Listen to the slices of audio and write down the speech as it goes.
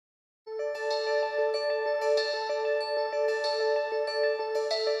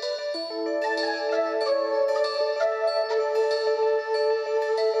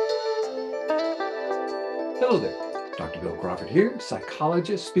Bill Crawford here,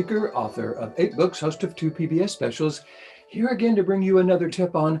 psychologist, speaker, author of 8 books, host of 2 PBS specials, here again to bring you another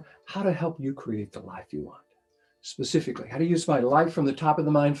tip on how to help you create the life you want. Specifically, how to use my life from the top of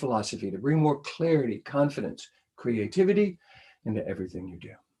the mind philosophy to bring more clarity, confidence, creativity into everything you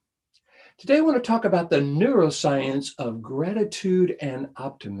do. Today, I want to talk about the neuroscience of gratitude and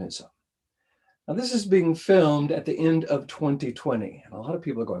optimism. Now, this is being filmed at the end of 2020, and a lot of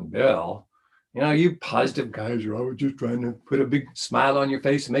people are going, Bill, you positive guys are always just trying to put a big smile on your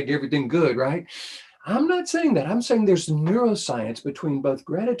face and make everything good, right? I'm not saying that. I'm saying there's neuroscience between both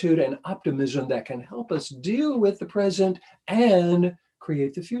gratitude and optimism that can help us deal with the present and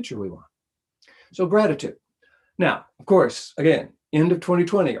create the future we want. So, gratitude. Now, of course, again, end of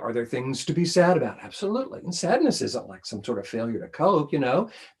 2020, are there things to be sad about? Absolutely. And sadness isn't like some sort of failure to cope.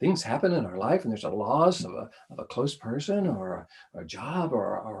 Things happen in our life and there's a loss of a close person or a job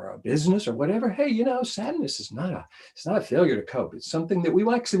or a business or whatever. Hey, sadness is it's not a failure to cope. It's something that we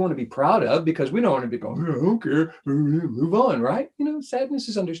actually want to be proud of because we don't want to be going, I don't care, move on, right? Sadness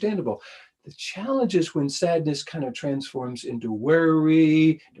is understandable. The challenge is when sadness kind of transforms into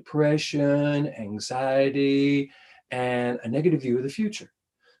worry, depression, anxiety, and a negative view of the future.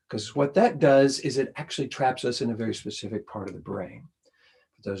 Because what that does is it actually traps us in a very specific part of the brain.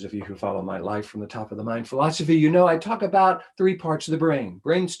 For those of you who follow my life from the top of the mind philosophy, I talk about 3 parts of the brain: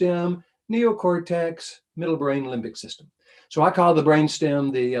 brainstem, neocortex, middle brain, limbic system. So I call the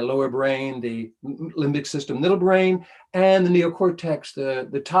brainstem the lower brain, the limbic system, middle brain, and the neocortex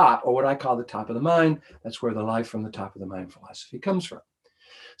the top, or what I call the top of the mind. That's where the life from the top of the mind philosophy comes from.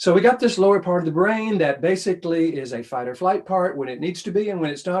 So we got this lower part of the brain that basically is a fight or flight part when it needs to be, and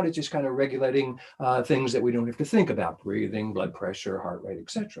when it's not, it's just kind of regulating things that we don't have to think about: breathing, blood pressure, heart rate,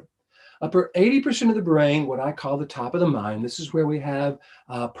 etc. Upper 80% of the brain, what I call the top of the mind, this is where we have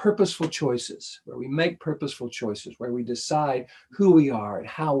purposeful choices, where we make purposeful choices, where we decide who we are and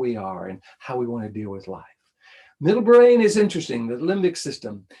how we want to deal with life. Middle brain is interesting. The limbic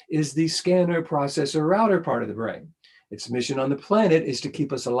system is the scanner, processor, router part of the brain. Its mission on the planet is to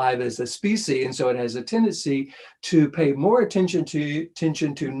keep us alive as a species, and so it has a tendency to pay more attention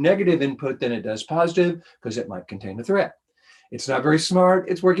to negative input than it does positive, because it might contain a threat. It's not very smart.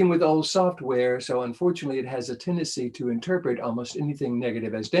 It's working with old software, so unfortunately it has a tendency to interpret almost anything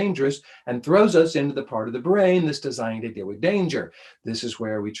negative as dangerous and throws us into the part of the brain that's designed to deal with danger. This is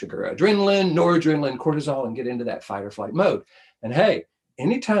where we trigger adrenaline, noradrenaline, cortisol, and get into that fight or flight mode. And hey,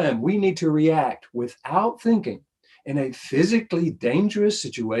 anytime we need to react without thinking in a physically dangerous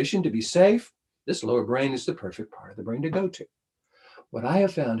situation to be safe, this lower brain is the perfect part of the brain to go to. What I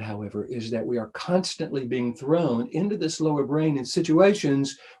have found, however, is that we are constantly being thrown into this lower brain in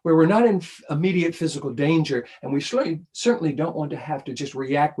situations where we're not in immediate physical danger, and we certainly don't want to have to just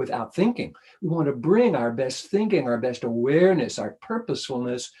react without thinking. We want to bring our best thinking, our best awareness, our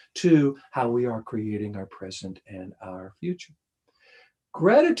purposefulness to how we are creating our present and our future.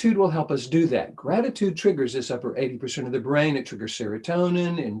 Gratitude will help us do that. Gratitude triggers this upper 80% of the brain. It triggers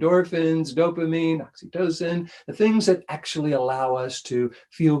serotonin, endorphins, dopamine, oxytocin, the things that actually allow us to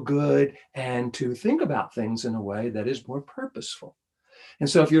feel good and to think about things in a way that is more purposeful. And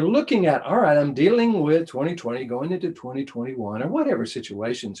so if you're looking at, all right, I'm dealing with 2020 going into 2021, or whatever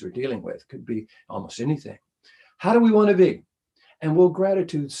situations we're dealing with, could be almost anything. How do we want to be? And will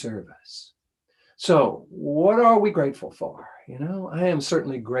gratitude serve us? So what are we grateful for? I am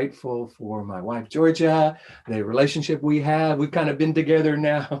certainly grateful for my wife, Georgia, the relationship we have. We've kind of been together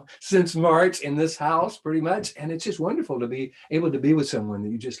now since March in this house, pretty much. And it's just wonderful to be able to be with someone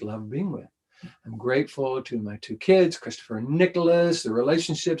that you just love being with. I'm grateful to my 2 kids, Christopher and Nicholas, the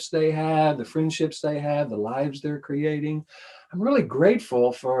relationships they have, the friendships they have, the lives they're creating. I'm really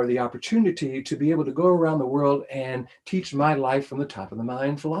grateful for the opportunity to be able to go around the world and teach my life from the top of the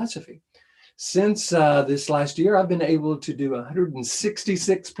mind philosophy. Since this last year, I've been able to do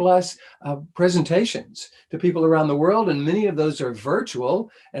 166 plus presentations to people around the world, and many of those are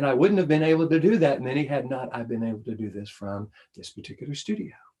virtual, and I wouldn't have been able to do that many had not I been able to do this from this particular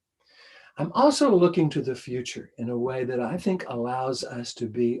studio. I'm also looking to the future in a way that I think allows us to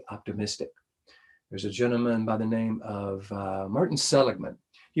be optimistic. There's a gentleman by the name of Martin Seligman.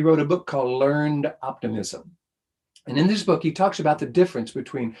 He wrote a book called Learned Optimism. And in this book, he talks about the difference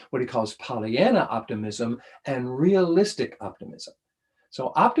between what he calls Pollyanna optimism and realistic optimism.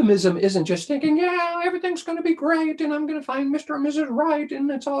 So optimism isn't just thinking, yeah, everything's going to be great and I'm going to find Mr. and Mrs. Right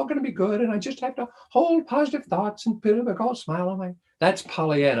and it's all going to be good and I just have to hold positive thoughts and put a big old smile on my... That's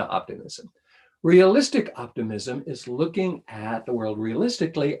Pollyanna optimism. Realistic optimism is looking at the world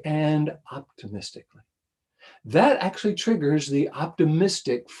realistically and optimistically. that actually triggers the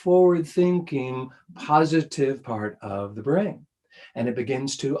optimistic, forward-thinking, positive part of the brain. And it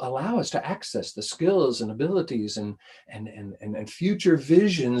begins to allow us to access the skills and abilities and future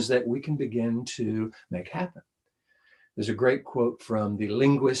visions that we can begin to make happen. There's a great quote from the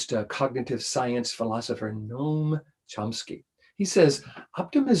linguist, cognitive science philosopher Noam Chomsky. He says,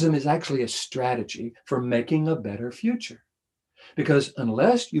 optimism is actually a strategy for making a better future. Because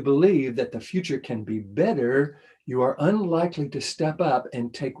unless you believe that the future can be better, you are unlikely to step up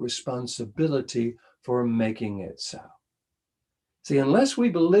and take responsibility for making it so. See, unless we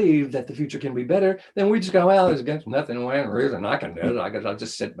believe that the future can be better, then we just go, well, there's nothing reason I can do it. I guess I'll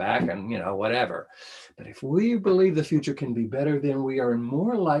just sit back and, whatever. But if we believe the future can be better, then we are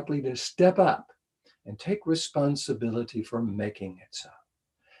more likely to step up and take responsibility for making it so.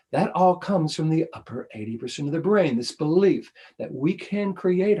 That all comes from the upper 80% of the brain, this belief that we can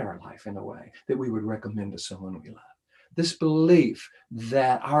create our life in a way that we would recommend to someone we love. This belief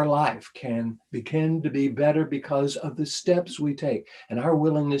that our life can begin to be better because of the steps we take and our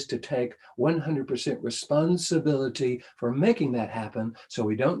willingness to take 100% responsibility for making that happen, so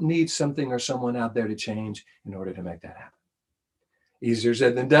we don't need something or someone out there to change in order to make that happen. Easier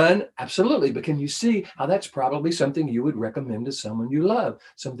said than done? Absolutely. But can you see how that's probably something you would recommend to someone you love,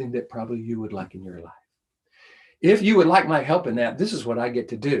 something that probably you would like in your life? If you would like my help in that, this is what I get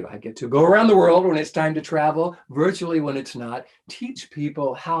to do. I get to go around the world when it's time to travel, virtually when it's not, teach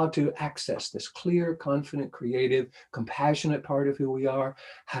people how to access this clear, confident, creative, compassionate part of who we are,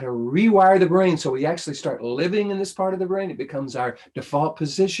 how to rewire the brain so we actually start living in this part of the brain. It becomes our default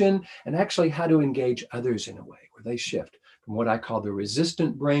position, and actually how to engage others in a way where they shift from what I call the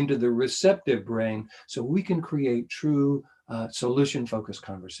resistant brain to the receptive brain, so we can create true solution-focused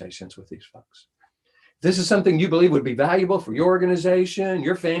conversations with these folks. This is something you believe would be valuable for your organization,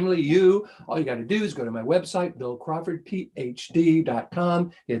 your family, you. All you got to do is go to my website,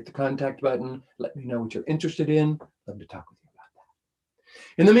 BillCrawfordPhD.com, hit the contact button, let me know what you're interested in. Love to talk with you about that.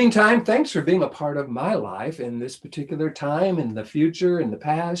 In the meantime, thanks for being a part of my life in this particular time, in the future, in the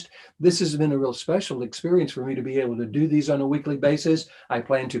past. This has been a real special experience for me to be able to do these on a weekly basis. I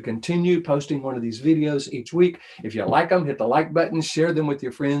plan to continue posting one of these videos each week. If you like them, hit the like button, share them with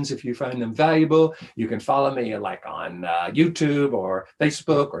your friends if you find them valuable. You can follow me like on YouTube or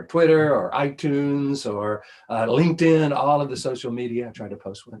Facebook or Twitter or iTunes or LinkedIn, all of the social media. I try to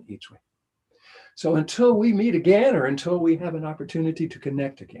post one each week. So until we meet again, or until we have an opportunity to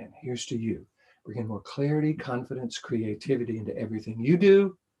connect again, here's to you. Bring more clarity, confidence, creativity into everything you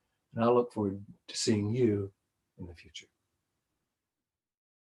do. And I'll look forward to seeing you in the future.